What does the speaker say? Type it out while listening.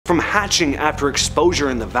From hatching after exposure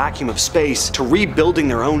in the vacuum of space to rebuilding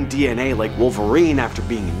their own DNA like Wolverine after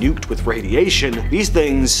being nuked with radiation, these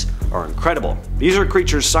things are incredible. These are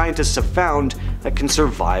creatures scientists have found that can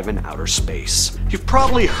survive in outer space. You've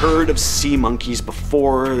probably heard of sea monkeys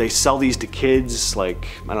before. They sell these to kids like,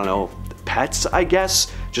 I don't know, pets, I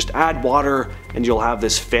guess. Just add water and you'll have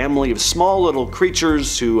this family of small little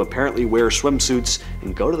creatures who apparently wear swimsuits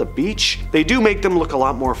and go to the beach. They do make them look a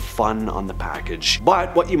lot more fun on the package.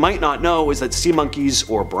 But what you might not know is that sea monkeys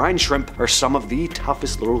or brine shrimp are some of the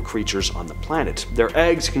toughest little creatures on the planet. Their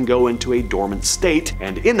eggs can go into a dormant state,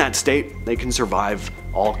 and in that state they can survive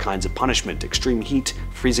all kinds of punishment: extreme heat,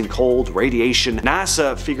 freezing cold, radiation.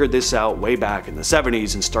 NASA figured this out way back in the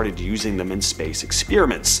 70s and started using them in space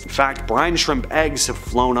experiments. In fact, brine shrimp eggs have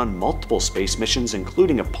flown on multiple space missions,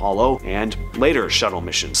 including Apollo and later shuttle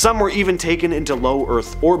missions. Some were even taken into low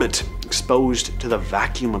Earth orbit, exposed to the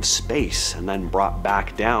vacuum of space, and then brought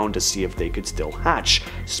back down to see if they could still hatch.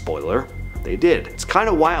 Spoiler: they did. It's kind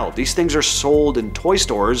of wild. These things are sold in toy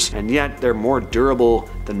stores, and yet they're more durable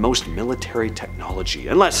than most military technology.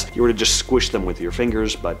 Unless you were to just squish them with your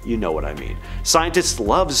fingers, but you know what I mean. Scientists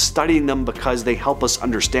love studying them because they help us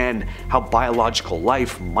understand how biological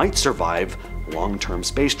life might survive long-term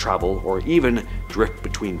space travel, or even drift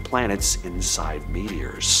between planets inside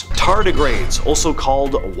meteors. Tardigrades, also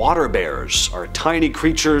called water bears, are tiny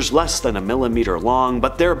creatures less than a millimeter long,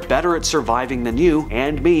 but they're better at surviving than you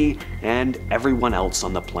and me and everyone else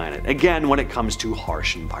on the planet. Again, when it comes to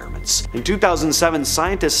harsh environments. In 2007,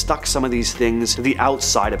 scientists stuck some of these things to the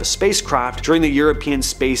outside of a spacecraft during the European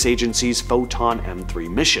Space Agency's Photon M3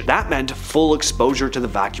 mission. That meant full exposure to the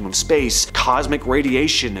vacuum of space, cosmic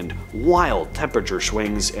radiation, and wild temperature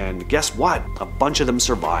swings, and guess what? A bunch of them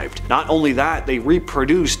survived. Not only that, they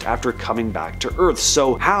reproduced after coming back to Earth.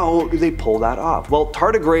 So how do they pull that off? Well,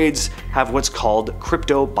 tardigrades have what's called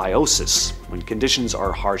cryptobiosis. When conditions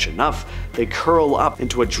are harsh enough, they curl up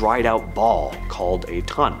into a dried out ball called a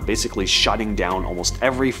ton, basically shutting down almost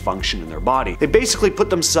every function in their body. They basically put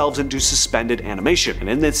themselves into suspended animation, and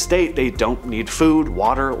in this state they don't need food,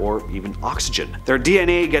 water, or even oxygen. Their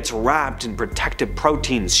DNA gets wrapped in protective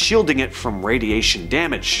proteins, shielding it from radiation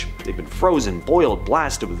damage. They've been frozen, boiled,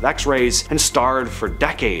 blasted with X-rays, and starved for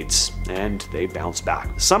decades, and they bounce back.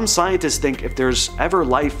 Some scientists think if there's ever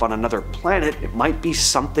life on another planet, it might be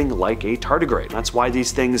something like a tardigrade. That's why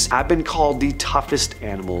these things have been called the toughest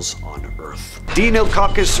animals on Earth.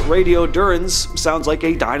 Deinococcus Radiodurans sounds like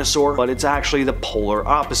a dinosaur, but it's actually the polar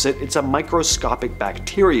opposite. It's a microscopic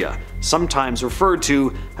bacteria, sometimes referred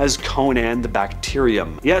to as Conan the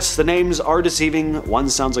Bacterium. Yes, the names are deceiving. One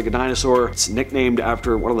sounds like a dinosaur. It's nicknamed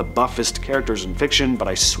after one of the buffest characters in fiction, but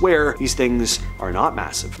I swear these things are not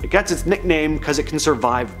massive. It gets its nickname because it can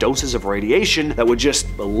survive doses of radiation that would just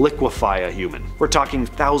liquefy a human. We're talking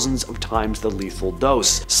thousands of times the lethal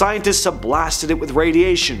dose. Scientists have blasted it with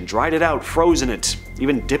radiation, dried it out, frozen it,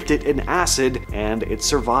 even dipped it in acid, and it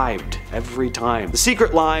survived every time. The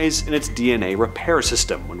secret lies in its DNA repair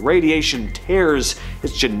system. When radiation tears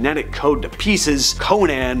its genetic code to pieces,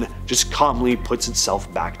 Conan just calmly puts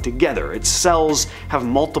itself back together. Its cells have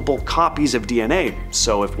multiple copies of DNA,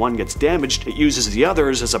 so if one gets damaged, it uses the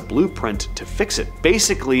others as a blueprint to fix it.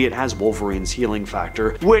 Basically, it has Wolverine's healing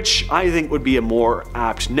factor, which I think would be a more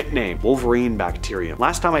apt nickname: Wolverine Bacterium.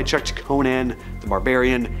 Last time I checked, Conan the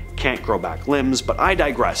Barbarian can't grow back limbs, but I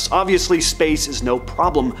digress. Obviously, space is no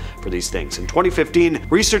problem for these things. In 2015,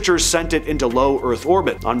 researchers sent it into low Earth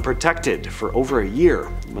orbit, unprotected, for over a year.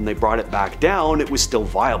 When they brought it back down, it was still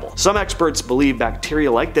viable. Some experts believe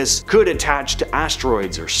bacteria like this could attach to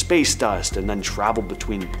asteroids or space dust and then travel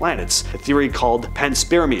between planets, a theory called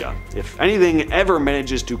panspermia. If anything ever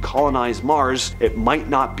manages to colonize Mars, it might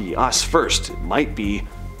not be us first. It might be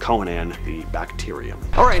Conan the Bacterium.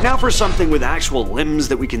 Alright, now for something with actual limbs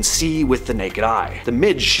that we can see with the naked eye. The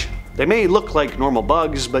midge. They may look like normal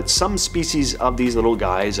bugs, but some species of these little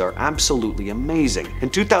guys are absolutely amazing. In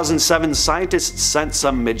 2007, scientists sent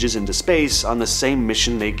some midges into space on the same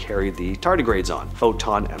mission they carried the tardigrades on,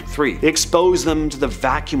 Photon M3. They exposed them to the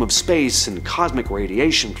vacuum of space and cosmic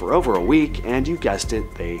radiation for over a week, and you guessed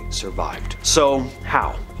it, they survived. So,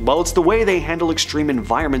 how? Well, it's the way they handle extreme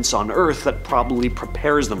environments on Earth that probably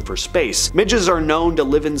prepares them for space. Midges are known to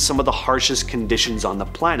live in some of the harshest conditions on the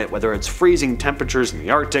planet, whether it's freezing temperatures in the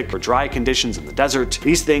Arctic or dry conditions in the desert.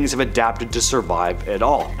 These things have adapted to survive it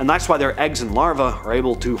all, and that's why their eggs and larvae are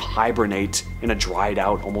able to hibernate in a dried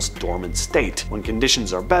out, almost dormant state. When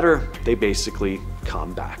conditions are better, they basically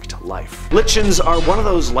come back to life. Lichens are one of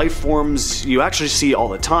those life forms you actually see all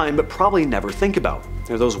the time, but probably never think about.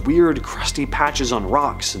 They're those weird crusty patches on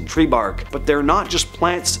rocks and tree bark, but they're not just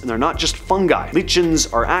plants and they're not just fungi. Lichens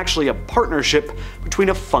are actually a partnership between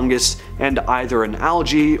a fungus and either an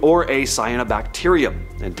algae or a cyanobacterium,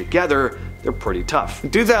 and together they're pretty tough.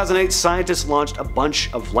 In 2008, scientists launched a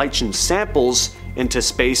bunch of lichen samples into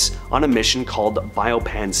space on a mission called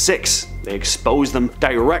Biopan 6. They exposed them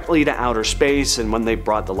directly to outer space, and when they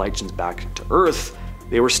brought the lichens back to Earth,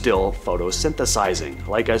 they were still photosynthesizing.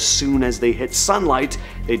 Like, as soon as they hit sunlight,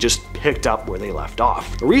 they just picked up where they left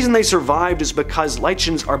off. The reason they survived is because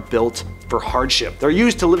lichens are built for hardship. They're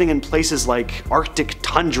used to living in places like Arctic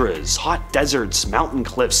tundras, hot deserts, mountain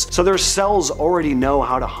cliffs, so their cells already know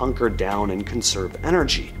how to hunker down and conserve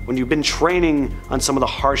energy. When you've been training on some of the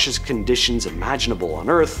harshest conditions imaginable on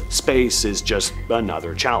Earth, space is just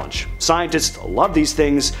another challenge. Scientists love these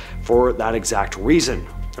things for that exact reason.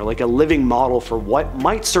 They're like a living model for what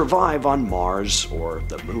might survive on Mars or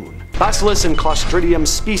the Moon. Bacillus and Clostridium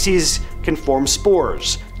species can form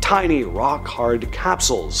spores, tiny rock-hard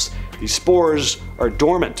capsules. These spores are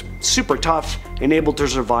dormant, super tough, and able to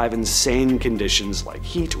survive insane conditions like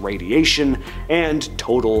heat, radiation, and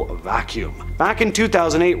total vacuum. Back in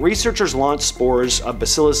 2008, researchers launched spores of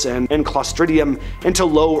Bacillus and Clostridium into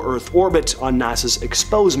low Earth orbit on NASA's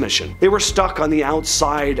Expose mission. They were stuck on the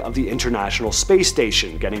outside of the International Space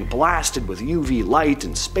Station, getting blasted with UV light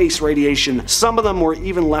and space radiation. Some of them were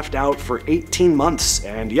even left out for 18 months,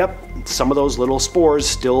 and yep, some of those little spores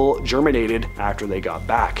still germinated after they got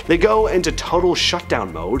back. They go into total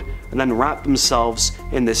shutdown mode and then wrap themselves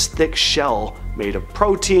in this thick shell made of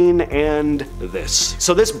protein and this.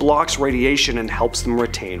 So this blocks radiation and helps them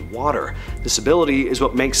retain water. This ability is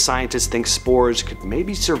what makes scientists think spores could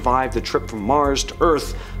maybe survive the trip from Mars to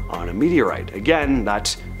Earth on a meteorite. Again,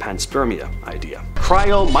 that panspermia idea.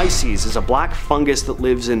 Cryomyces is a black fungus that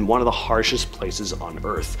lives in one of the harshest places on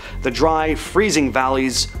Earth, the dry, freezing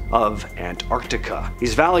valleys of Antarctica.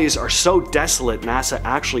 These valleys are so desolate, NASA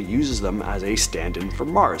actually uses them as a stand-in for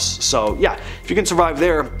Mars. So yeah, if you can survive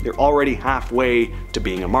there, you're already halfway to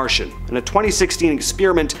being a Martian. In a 2016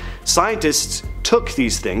 experiment, scientists took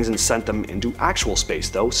these things and sent them into actual space,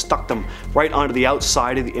 though, stuck them right onto the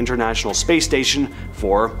outside of the International Space Station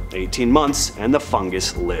for 18 months, and the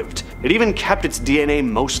fungus lived. It even kept its DNA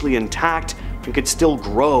mostly intact and could still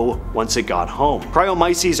grow once it got home.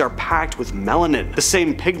 Cryomyces are packed with melanin, the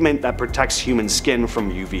same pigment that protects human skin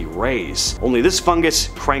from UV rays. Only this fungus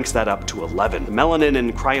cranks that up to 11. The melanin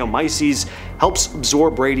in Cryomyces helps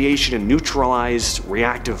absorb radiation and neutralize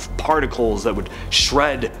reactive particles that would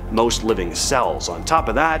shred most living cells. On top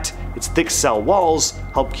of that, its thick cell walls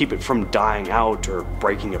help keep it from dying out or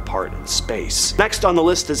breaking apart in space. Next on the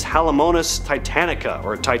list is Halomonas titanica,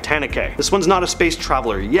 or titanicae. This one's not a space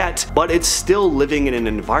traveler yet, but it's still living in an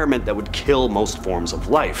environment that would kill most forms of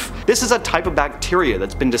life. This is a type of bacteria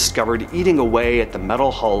that's been discovered eating away at the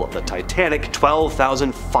metal hull of the Titanic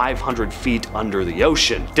 12,500 feet under the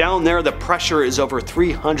ocean. Down there, the pressure is over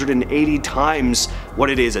 380 times what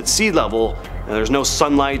it is at sea level, and there's no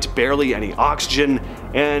sunlight, barely any oxygen,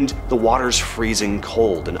 and the water's freezing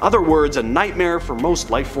cold. In other words, a nightmare for most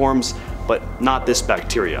life forms, but not this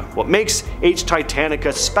bacteria. What makes H.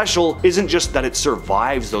 titanica special isn't just that it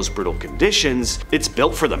survives those brutal conditions, it's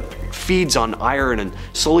built for them. It feeds on iron and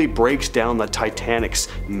slowly breaks down the Titanic's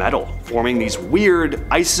metal, forming these weird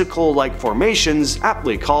icicle-like formations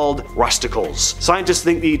aptly called rusticles. Scientists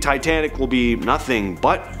think the Titanic will be nothing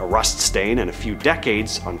but a rust stain in a few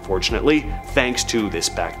decades, unfortunately, thanks to this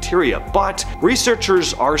bacteria. But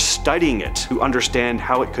researchers are studying it to understand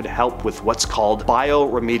how it could help with what's called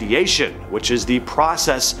bioremediation, which is the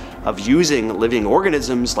process of using living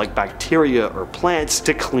organisms like bacteria or plants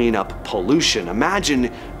to clean up pollution.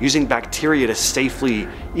 Imagine using bacteria to safely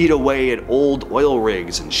eat away at old oil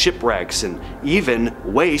rigs and shipwrecks and even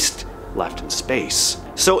waste left in space.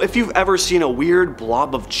 So if you've ever seen a weird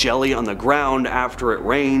blob of jelly on the ground after it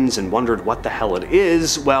rains and wondered what the hell it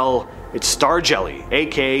is, well, it's star jelly,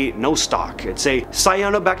 aka nostoc. It's a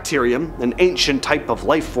cyanobacterium, an ancient type of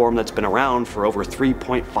life form that's been around for over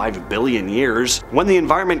 3.5 billion years. When the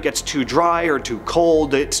environment gets too dry or too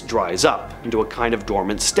cold, it dries up into a kind of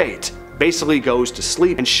dormant state, basically goes to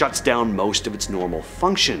sleep and shuts down most of its normal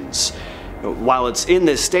functions. While it's in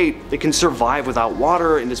this state, it can survive without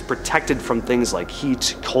water and is protected from things like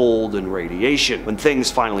heat, cold, and radiation. When things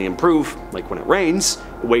finally improve, like when it rains,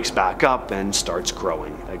 it wakes back up and starts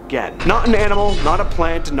growing again. Not an animal, not a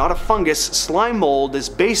plant, not a fungus, slime mold is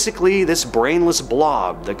basically this brainless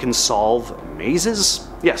blob that can solve mazes?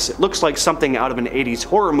 Yes, it looks like something out of an 80s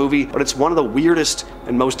horror movie, but it's one of the weirdest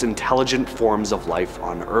and most intelligent forms of life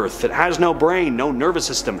on Earth. It has no brain, no nervous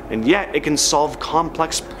system, and yet it can solve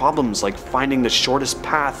complex problems like finding the shortest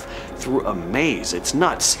path through a maze. It's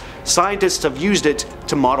nuts. Scientists have used it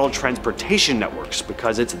to model transportation networks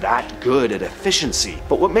because it's that good at efficiency.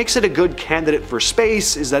 But what makes it a good candidate for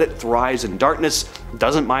space is that it thrives in darkness,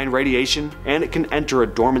 doesn't mind radiation, and it can enter a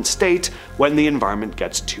dormant state when the environment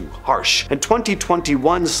gets too harsh. In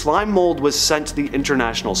 2021, slime mold was sent to the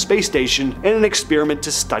International Space Station in an experiment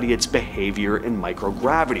to study its behavior in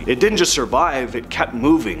microgravity. It didn't just survive, it kept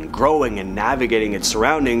moving, growing, and navigating its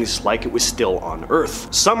surroundings like it was still on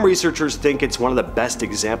Earth. Some researchers think it's one of the best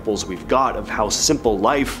examples we've got of how simple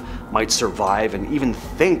life might survive and even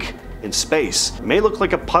think in space. It may look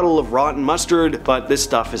like a puddle of rotten mustard, but this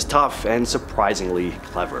stuff is tough and surprisingly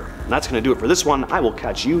clever. And that's gonna do it for this one. I will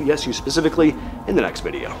catch you, yes you specifically, in the next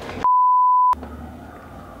video.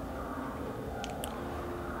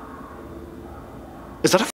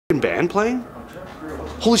 Is that a f***ing band playing?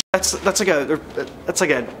 Holy shit, that's like a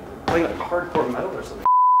playing like hardcore metal or something.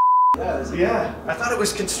 Yeah, I thought it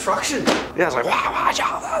was construction. Yeah, I was like, wow,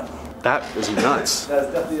 that is nuts.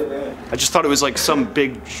 That's definitely a band. I just thought it was like some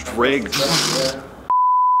big rig. Yeah.